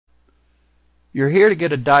You're here to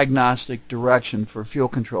get a diagnostic direction for fuel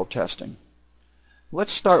control testing.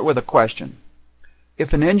 Let's start with a question.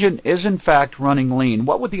 If an engine is in fact running lean,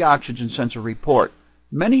 what would the oxygen sensor report?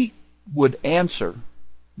 Many would answer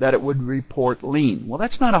that it would report lean. Well,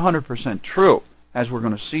 that's not 100% true, as we're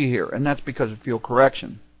going to see here, and that's because of fuel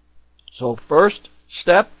correction. So first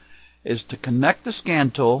step is to connect the scan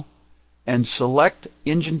tool and select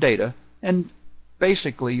engine data, and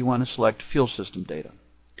basically you want to select fuel system data.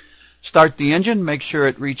 Start the engine, make sure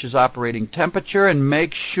it reaches operating temperature, and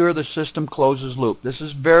make sure the system closes loop. This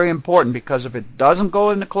is very important because if it doesn't go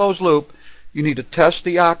into closed loop, you need to test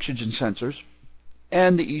the oxygen sensors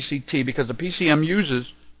and the ECT because the PCM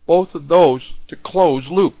uses both of those to close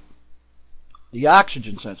loop. The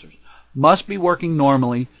oxygen sensors must be working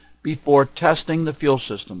normally before testing the fuel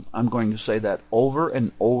system. I'm going to say that over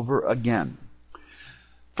and over again.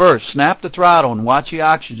 First, snap the throttle and watch the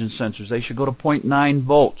oxygen sensors. They should go to 0.9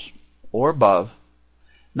 volts or above.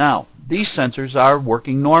 Now, these sensors are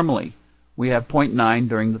working normally. We have 0.9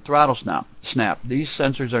 during the throttle snap. These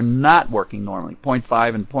sensors are not working normally.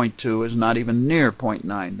 0.5 and 0.2 is not even near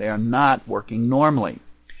 0.9. They are not working normally.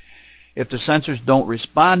 If the sensors don't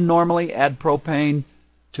respond normally, add propane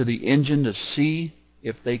to the engine to see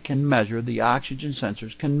if they can measure. The oxygen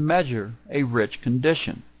sensors can measure a rich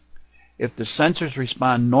condition. If the sensors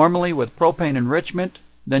respond normally with propane enrichment,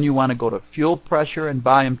 then you want to go to fuel pressure and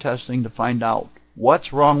volume testing to find out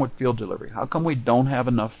what's wrong with fuel delivery. How come we don't have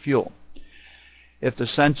enough fuel? If the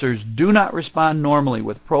sensors do not respond normally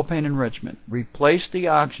with propane enrichment, replace the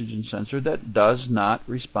oxygen sensor that does not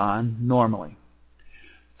respond normally.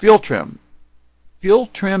 Fuel trim. Fuel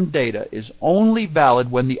trim data is only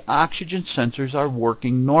valid when the oxygen sensors are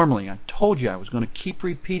working normally. I told you I was going to keep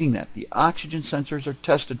repeating that. The oxygen sensors are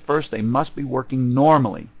tested first. They must be working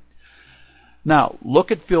normally. Now,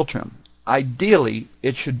 look at fuel trim. Ideally,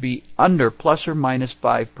 it should be under plus or minus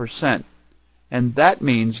 5%. And that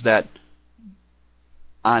means that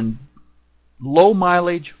on low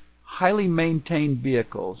mileage, highly maintained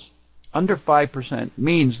vehicles, under 5%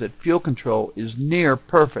 means that fuel control is near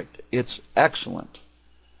perfect. It's excellent.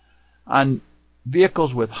 On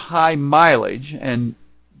vehicles with high mileage and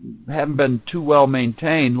haven't been too well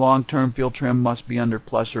maintained, long-term fuel trim must be under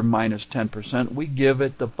plus or minus 10%. We give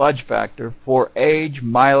it the fudge factor for age,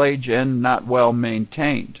 mileage, and not well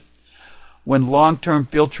maintained. When long-term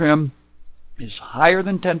fuel trim is higher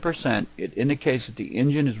than 10%, it indicates that the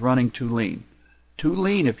engine is running too lean. Too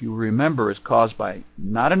lean, if you remember, is caused by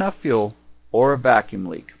not enough fuel or a vacuum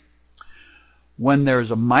leak. When there is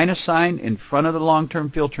a minus sign in front of the long-term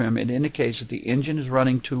fuel trim, it indicates that the engine is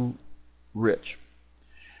running too rich.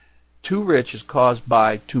 Too rich is caused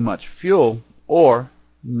by too much fuel or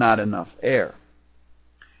not enough air.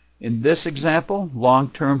 In this example,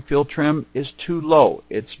 long-term fuel trim is too low.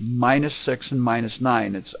 It's -6 and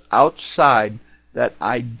 -9. It's outside that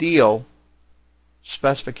ideal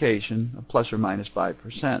specification of plus or minus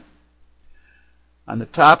 5%. On the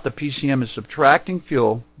top, the PCM is subtracting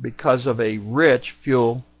fuel because of a rich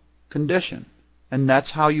fuel condition. And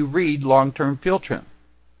that's how you read long-term fuel trim.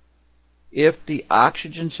 If the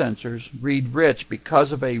oxygen sensors read rich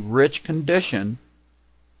because of a rich condition,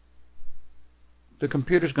 the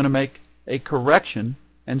computer is going to make a correction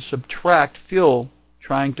and subtract fuel,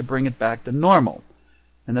 trying to bring it back to normal.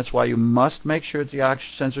 And that's why you must make sure that the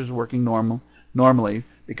oxygen sensors are working normally,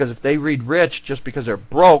 because if they read rich just because they're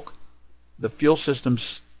broke, the fuel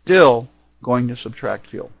system's still going to subtract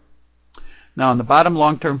fuel. Now on the bottom,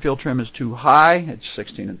 long-term fuel trim is too high. It's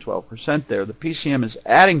 16 and 12% there. The PCM is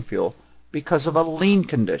adding fuel because of a lean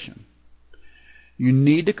condition. You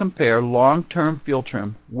need to compare long-term fuel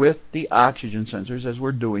trim with the oxygen sensors as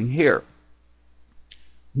we're doing here.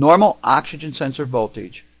 Normal oxygen sensor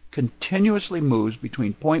voltage continuously moves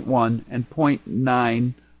between 0.1 and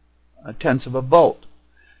 0.9 tenths of a volt.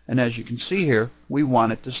 And as you can see here, we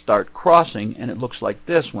want it to start crossing, and it looks like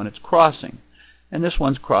this when it's crossing. And this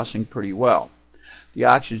one's crossing pretty well. The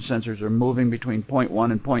oxygen sensors are moving between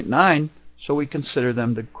 0.1 and 0.9, so we consider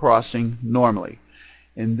them to crossing normally.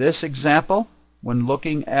 In this example, when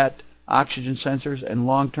looking at oxygen sensors and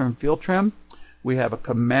long-term fuel trim, we have a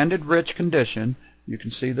commanded rich condition. You can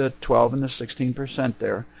see the 12 and the 16%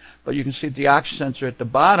 there, but you can see the oxygen sensor at the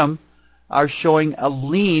bottom are showing a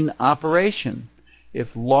lean operation.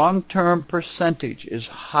 If long-term percentage is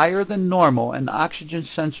higher than normal and oxygen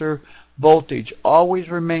sensor voltage always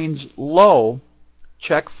remains low,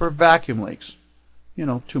 check for vacuum leaks.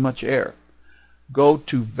 Too much air. Go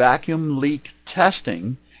to vacuum leak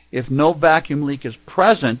testing. If no vacuum leak is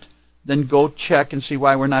present, then go check and see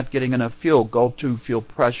why we're not getting enough fuel. Go to fuel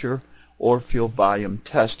pressure or fuel volume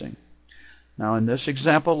testing. Now in this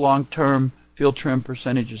example, long-term fuel trim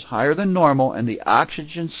percentage is higher than normal and the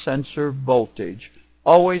oxygen sensor voltage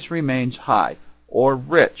always remains high or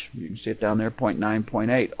rich. You can see it down there, 0.9,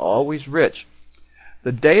 0.8, always rich.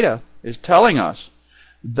 The data is telling us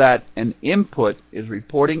that an input is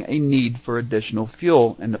reporting a need for additional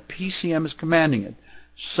fuel and the PCM is commanding it.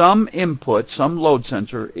 Some input, some load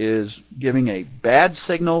sensor is giving a bad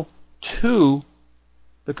signal to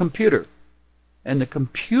the computer, and the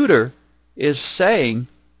computer is saying,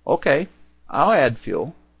 okay, I'll add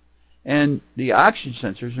fuel, and the oxygen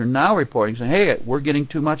sensors are now reporting saying, hey, we're getting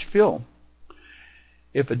too much fuel.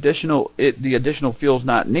 If the additional fuel is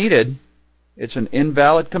not needed, it's an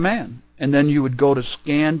invalid command. And then you would go to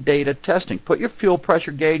scan data testing. Put your fuel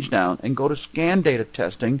pressure gauge down and go to scan data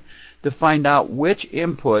testing to find out which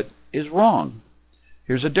input is wrong.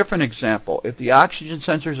 Here's a different example. If the oxygen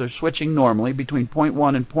sensors are switching normally between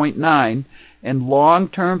 0.1 and 0.9 and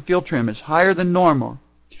long-term fuel trim is higher than normal,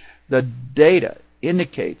 the data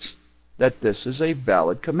indicates that this is a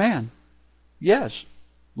valid command. Yes,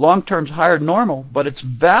 long-term is higher than normal, but it's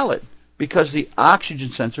valid because the oxygen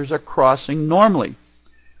sensors are crossing normally.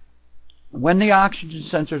 When the oxygen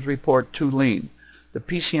sensors report too lean, the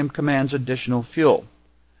PCM commands additional fuel,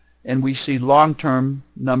 and we see long-term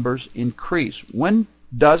numbers increase. When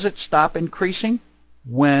does it stop increasing?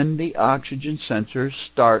 When the oxygen sensors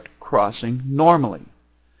start crossing normally.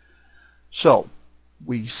 So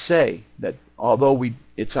we say that although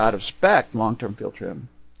it's out of spec, long-term fuel trim,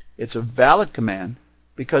 it's a valid command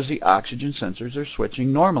because the oxygen sensors are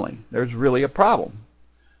switching normally. There's really a problem.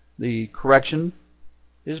 The correction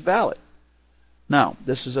is valid. Now,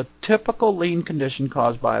 this is a typical lean condition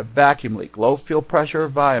caused by a vacuum leak, low fuel pressure or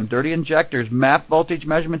volume, dirty injectors, map voltage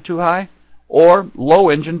measurement too high, or low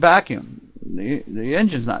engine vacuum. The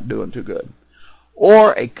engine's not doing too good.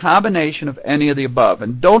 Or a combination of any of the above.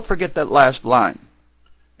 And don't forget that last line.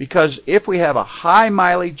 Because if we have a high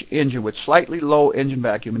mileage engine with slightly low engine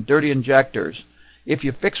vacuum and dirty injectors, if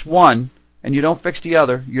you fix one and you don't fix the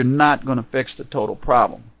other, you're not going to fix the total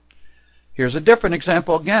problem. Here's a different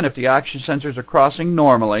example again. If the oxygen sensors are crossing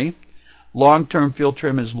normally, long-term fuel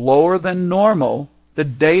trim is lower than normal, the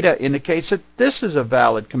data indicates that this is a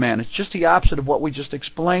valid command. It's just the opposite of what we just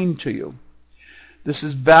explained to you. This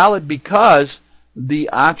is valid because the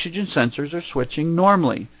oxygen sensors are switching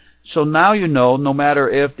normally. So now you know, no matter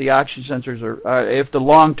if the oxygen sensors are, if the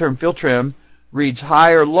long-term fuel trim reads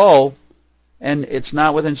high or low, and it's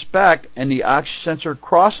not within spec, and the oxygen sensor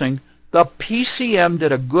crossing, the PCM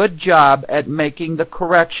did a good job at making the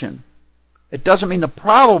correction. It doesn't mean the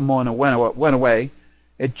problem went away.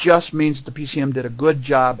 It just means the PCM did a good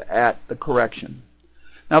job at the correction.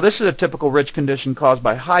 Now this is a typical rich condition caused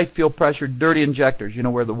by high fuel pressure, dirty injectors, you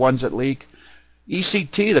know, where the ones that leak.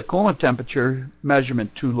 ECT, the coolant temperature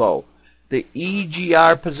measurement too low. The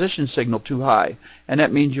EGR position signal too high. And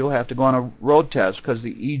that means you'll have to go on a road test because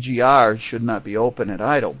the EGR should not be open at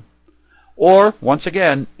idle. Or, once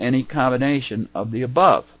again, any combination of the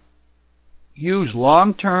above. Use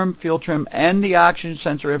long-term fuel trim and the oxygen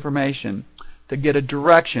sensor information to get a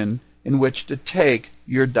direction in which to take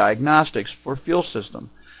your diagnostics for fuel system.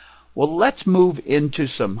 Well, let's move into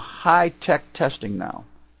some high-tech testing now.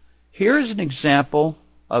 Here is an example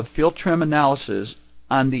of fuel trim analysis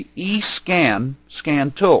on the EScan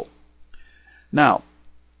scan tool. Now,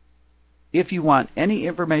 if you want any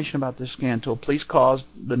information about this scan tool, please call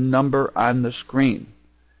the number on the screen.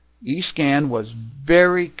 EScan was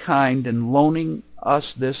very kind in loaning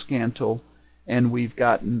us this scan tool, and we've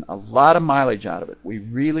gotten a lot of mileage out of it. We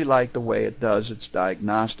really like the way it does its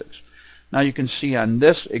diagnostics. Now you can see on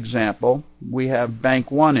this example we have Bank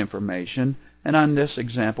 1 information, and on this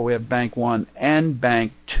example we have Bank 1 and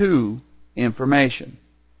Bank 2 information.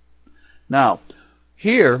 Now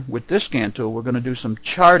here with this scan tool we're going to do some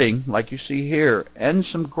charting like you see here and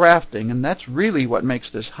some grafting, and that's really what makes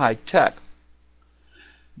this high tech.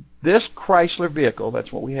 This Chrysler vehicle,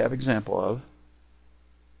 that's what we have example of,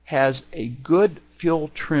 has a good fuel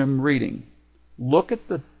trim reading. Look at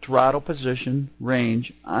the throttle position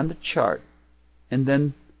range on the chart and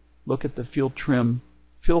then look at the fuel trim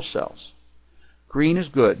fuel cells. Green is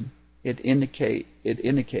good. It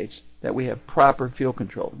indicates that we have proper fuel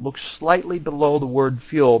control. Look slightly below the word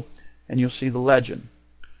fuel and you'll see the legend.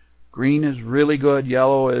 Green is really good.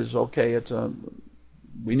 Yellow is okay.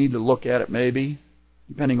 We need to look at it maybe,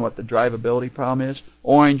 depending on what the drivability problem is.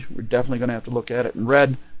 Orange, we're definitely going to have to look at it. And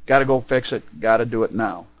red, got to go fix it, got to do it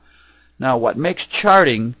now. Now what makes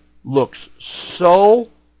charting looks so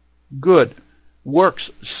good, works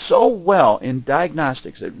so well in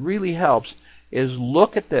diagnostics, it really helps, is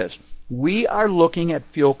look at this. We are looking at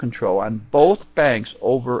fuel control on both banks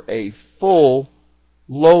over a full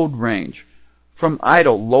load range. From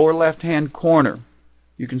idle, lower left-hand corner,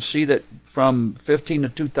 you can see that from 15 to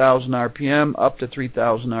 2,000 RPM up to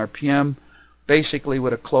 3,000 RPM, basically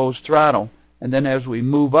with a closed throttle. And then as we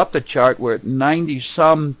move up the chart, we're at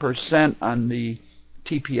 90-some% on the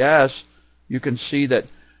TPS. You can see that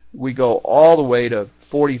we go all the way to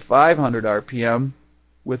 4,500 RPM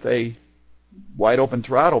with a wide open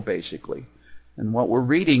throttle basically. And what we're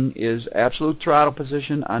reading is absolute throttle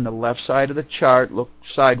position on the left side of the chart. Look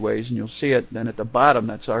sideways and you'll see it. Then at the bottom,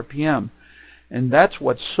 that's RPM. And that's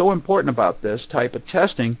what's so important about this type of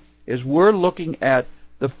testing, is we're looking at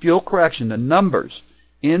the fuel correction. The numbers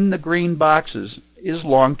in the green boxes is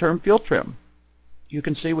long-term fuel trim. You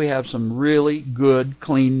can see we have some really good,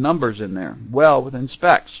 clean numbers in there, well within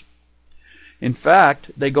specs. In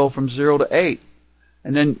fact, they go from 0 to 8.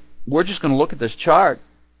 And then we're just going to look at this chart,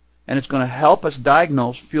 and it's going to help us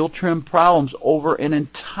diagnose fuel trim problems over an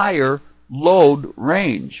entire load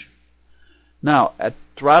range. Now, at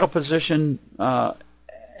throttle position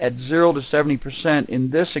at 0 to 70%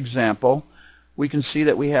 in this example, we can see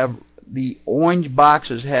that we have the orange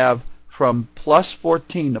boxes have from plus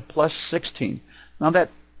 14 to plus 16. Now that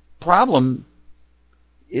problem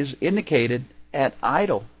is indicated at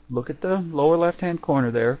idle. Look at the lower left-hand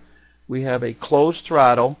corner there. We have a closed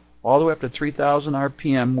throttle all the way up to 3,000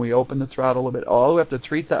 RPM. We open the throttle a bit all the way up to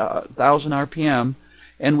 3,000 RPM,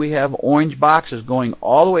 and we have orange boxes going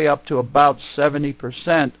all the way up to about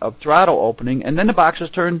 70% of throttle opening, and then the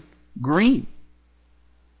boxes turn green.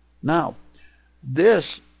 Now,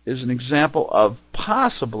 this is an example of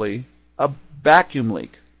possibly a vacuum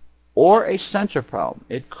leak or a sensor problem.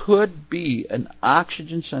 It could be an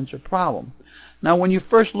oxygen sensor problem. Now, when you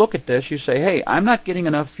first look at this, you say, hey, I'm not getting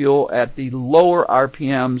enough fuel at the lower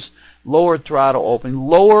RPMs, lower throttle opening,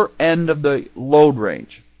 lower end of the load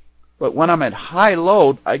range. But when I'm at high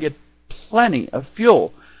load, I get plenty of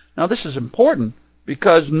fuel. Now, this is important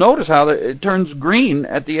because notice how it turns green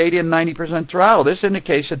at the 80 and 90% throttle. This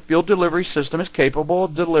indicates that fuel delivery system is capable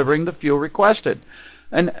of delivering the fuel requested.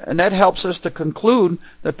 And that helps us to conclude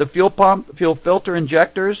that the fuel pump, fuel filter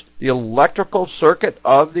injectors, the electrical circuit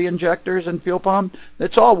of the injectors and fuel pump,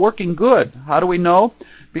 it's all working good. How do we know?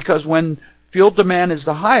 Because when fuel demand is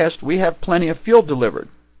the highest, we have plenty of fuel delivered.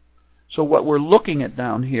 So what we're looking at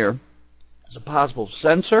down here is a possible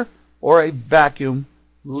sensor or a vacuum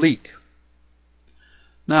leak.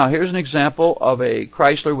 Now here's an example of a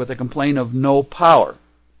Chrysler with a complaint of no power.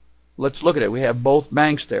 Let's look at it. We have both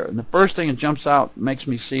banks there. And the first thing that jumps out, makes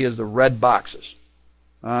me see, is the red boxes.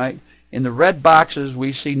 All right. In the red boxes,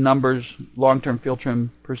 we see numbers, long-term fuel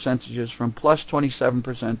trim percentages from plus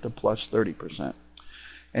 27% to plus 30%.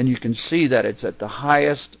 And you can see that it's at the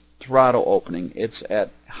highest throttle opening. It's at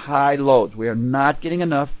high loads. We are not getting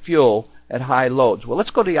enough fuel at high loads. Well,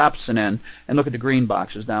 let's go to the opposite end and look at the green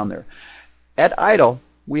boxes down there. At idle,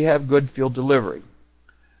 we have good fuel delivery.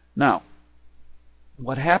 Now,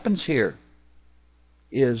 what happens here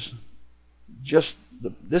is this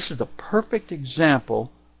is the perfect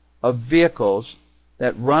example of vehicles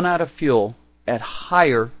that run out of fuel at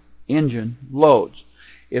higher engine loads.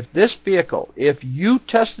 If you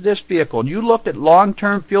tested this vehicle and you looked at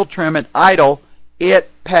long-term fuel trim at idle, it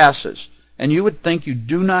passes. And you would think you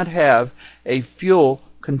do not have a fuel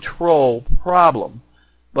control problem.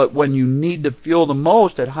 But when you need to fuel the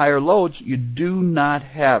most at higher loads, you do not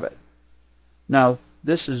have it. Now,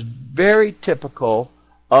 this is very typical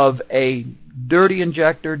of a dirty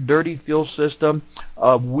injector, dirty fuel system,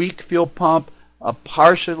 a weak fuel pump, a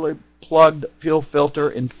partially plugged fuel filter.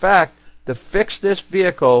 In fact, to fix this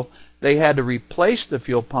vehicle, they had to replace the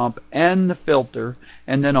fuel pump and the filter,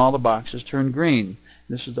 and then all the boxes turned green.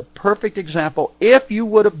 This is the perfect example. If you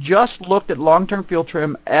would have just looked at long-term fuel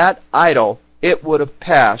trim at idle, it would have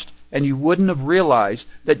passed, and you wouldn't have realized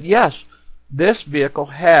that, yes, this vehicle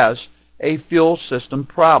has a fuel system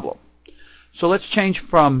problem. So let's change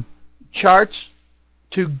from charts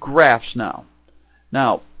to graphs now.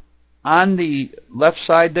 Now, on the left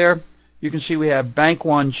side there, you can see we have bank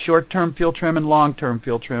 1 short-term fuel trim and long-term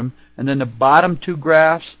fuel trim, and then the bottom two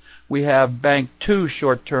graphs we have bank 2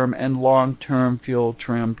 short-term and long-term fuel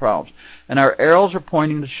trim problems. And our arrows are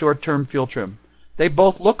pointing to short-term fuel trim. They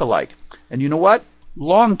both look alike. And you know what?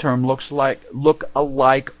 Long-term look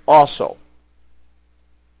alike also.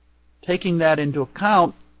 Taking that into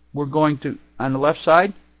account, we're going to, on the left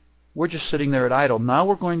side, we're just sitting there at idle. Now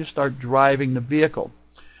we're going to start driving the vehicle.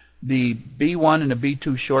 The B1 and the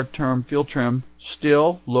B2 short-term fuel trim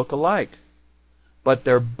still look alike, but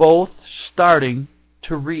they're both starting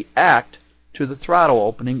to react to the throttle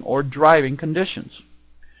opening or driving conditions.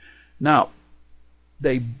 Now,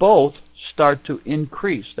 they both start to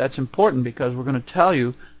increase. That's important because we're going to tell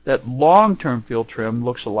you that long-term fuel trim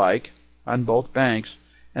looks alike on both banks,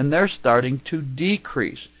 and they're starting to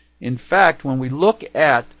decrease. In fact, when we look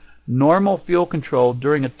at normal fuel control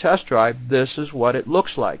during a test drive, this is what it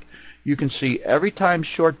looks like. You can see every time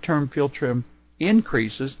short-term fuel trim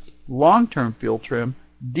increases, long-term fuel trim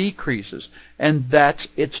decreases, and that's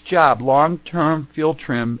its job. Long-term fuel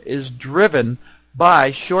trim is driven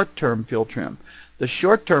by short-term fuel trim. The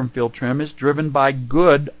short-term fuel trim is driven by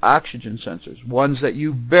good oxygen sensors, ones that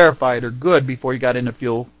you verified are good before you got into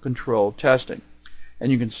fuel control testing.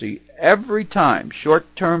 And you can see every time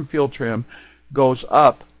short-term fuel trim goes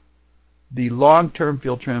up, the long-term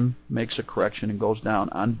fuel trim makes a correction and goes down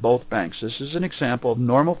on both banks. This is an example of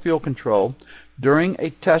normal fuel control during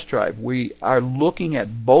a test drive. We are looking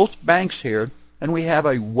at both banks here, and we have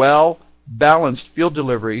a well-balanced fuel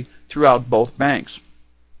delivery throughout both banks.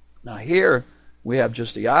 Now here we have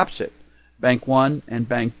just the opposite. Bank 1 and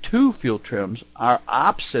Bank 2 fuel trims are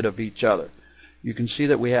opposite of each other. You can see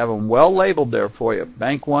that we have them well labeled there for you.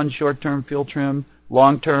 Bank 1 short-term fuel trim,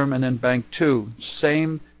 long-term, and then Bank 2.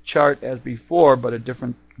 Same chart as before, but a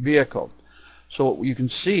different vehicle. So you can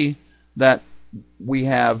see that we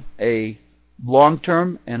have a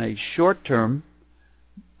long-term and a short-term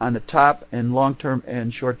on the top and long-term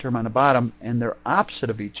and short-term on the bottom, and they're opposite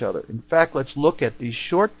of each other. In fact, let's look at these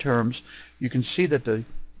short terms. You can see that the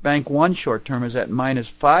Bank 1 short term is at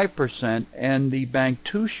 -5% and the Bank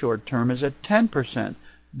 2 short term is at 10%.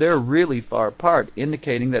 They're really far apart,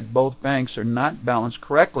 indicating that both banks are not balanced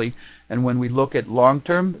correctly, and when we look at long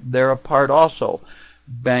term, they're apart also.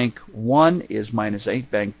 Bank 1 is -8,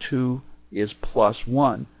 Bank 2 is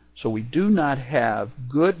 +1. So we do not have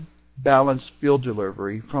good balanced fuel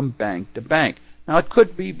delivery from bank to bank. Now it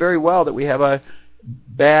could be very well that we have a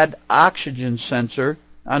bad oxygen sensor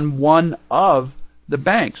on one of the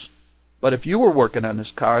banks. But if you were working on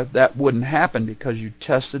this car, that wouldn't happen because you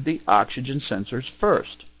tested the oxygen sensors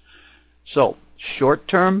first. So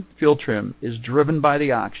short-term fuel trim is driven by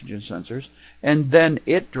the oxygen sensors, and then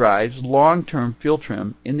it drives long-term fuel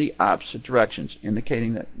trim in the opposite directions,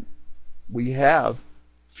 indicating that we have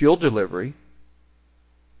fuel delivery.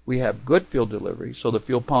 We have good fuel delivery, so the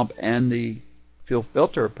fuel pump and the fuel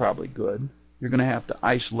filter are probably good. You're going to have to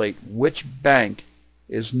isolate which bank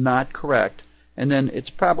is not correct, and then it's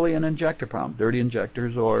probably an injector problem, dirty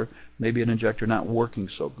injectors, or maybe an injector not working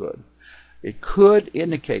so good. It could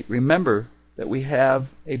indicate, remember, that we have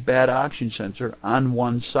a bad oxygen sensor on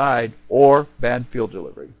one side or bad fuel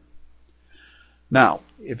delivery. Now,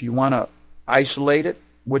 if you want to isolate it,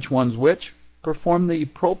 which one's which, perform the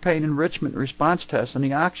propane enrichment response test on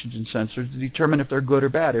the oxygen sensors to determine if they're good or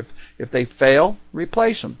bad. If they fail,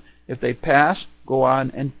 replace them. If they pass, go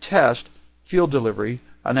on and test fuel delivery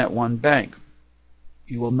on that one bank.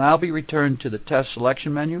 You will now be returned to the test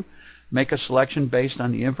selection menu. Make a selection based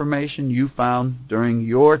on the information you found during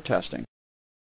your testing.